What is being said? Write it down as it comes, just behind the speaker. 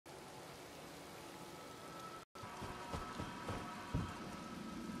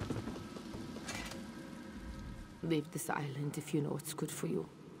Leave this island if you know it's good for you.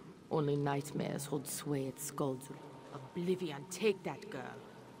 Only nightmares hold sway at SKALD'S. Oblivion, take that girl.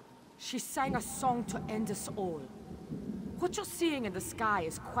 She sang a song to end us all. What you're seeing in the sky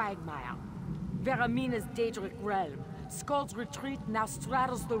is quagmire. Veramina's Daedric realm. SKALD'S retreat now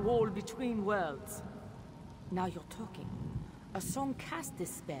straddles the wall between worlds. Now you're talking. A song cast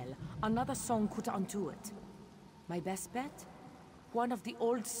this spell, another song could undo it. My best bet? One of the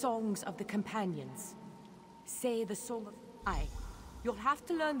old songs of the companions. Say the song of... Aye. You'll have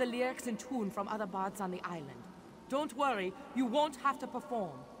to learn the lyrics and tune from other bards on the island. Don't worry, you won't have to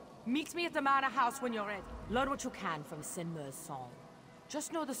perform. Meet me at the manor house when you're ready. Learn what you can from Sinmer's song.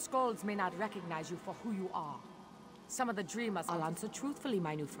 Just know the SKALD'S may not recognize you for who you are. Some of the dreamers... I'll answer truthfully,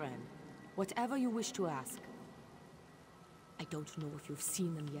 my new friend. Whatever you wish to ask. I don't know if you've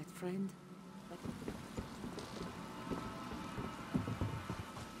seen them yet, friend, but...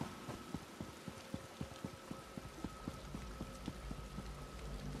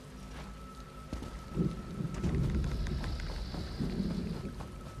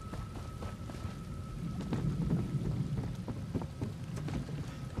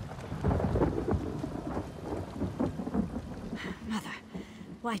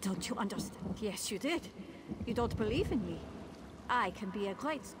 Why don't you understand? Yes, you did. You don't believe in me. I can be a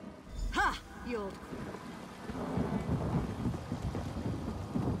great... Ha! You old...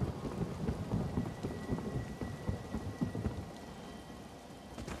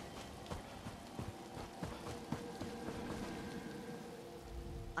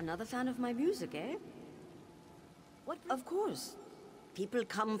 Another fan of my music, eh? What? Of course. People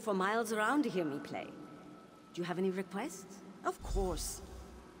come for miles around to hear me play. Do you have any requests? Of course.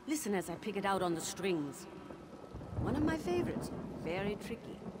 Listen as I pick it out on the strings. One of my favorites. Very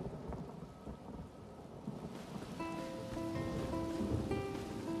tricky.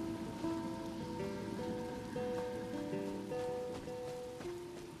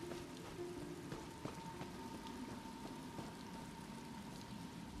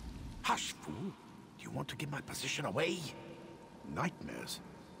 Hush, fool! Do you want to give my position away? Nightmares?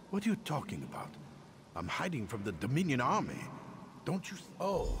 What are you talking about? I'm hiding from the Dominion army. Don't you...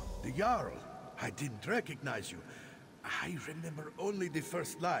 Oh, the Jarl. I didn't recognize you. I remember only the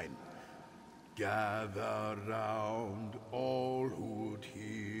first line. Gather round all who would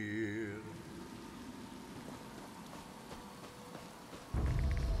hear.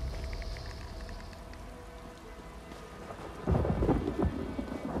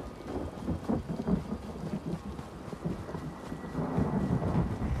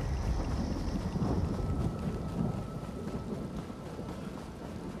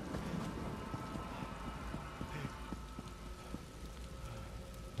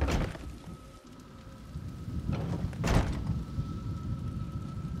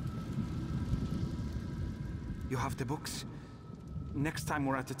 You have the books? Next time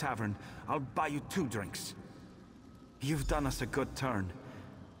we're at the tavern, I'll buy you 2 drinks. You've done us a good turn.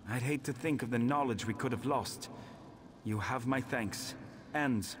 I'd hate to think of the knowledge we could have lost. You have my thanks,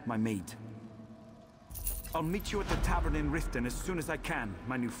 and my maid. I'll meet you at the tavern in Riften as soon as I can,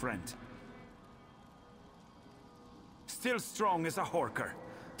 my new friend. Still strong as a horker.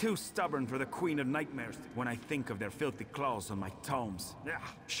 Too stubborn for the Queen of Nightmares when I think of their filthy claws on my tomes.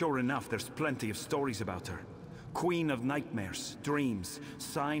 Sure enough, there's plenty of stories about her. Queen of Nightmares, dreams,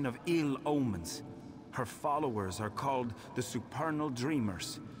 sign of ill omens. Her followers are called the Supernal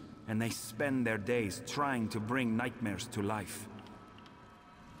Dreamers, and they spend their days trying to bring nightmares to life.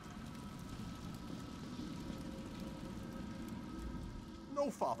 No,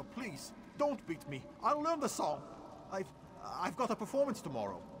 Father, please. Don't beat me. I'll learn the song. I've got a performance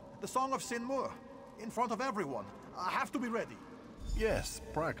tomorrow. The Song of Sinmer. In front of everyone. I have to be ready. Yes,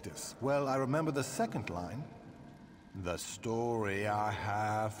 practice. Well, I remember the second line. The story I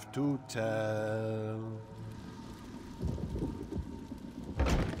have to tell.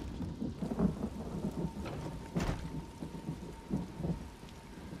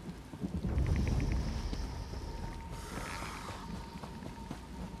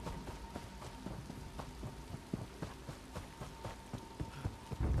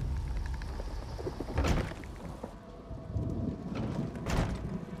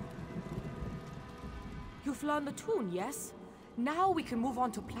 You've learned the tune, yes? Now we can move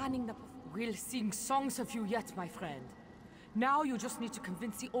on to planning the... We'll sing songs of you yet, my friend. Now you just need to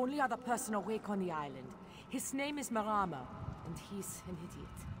convince the only other person awake on the island. His name is Marama, and he's an idiot.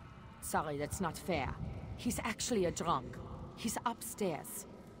 Sorry, that's not fair. He's actually a drunk. He's upstairs.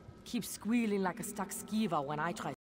 Keeps squealing like a stuck skeever when I try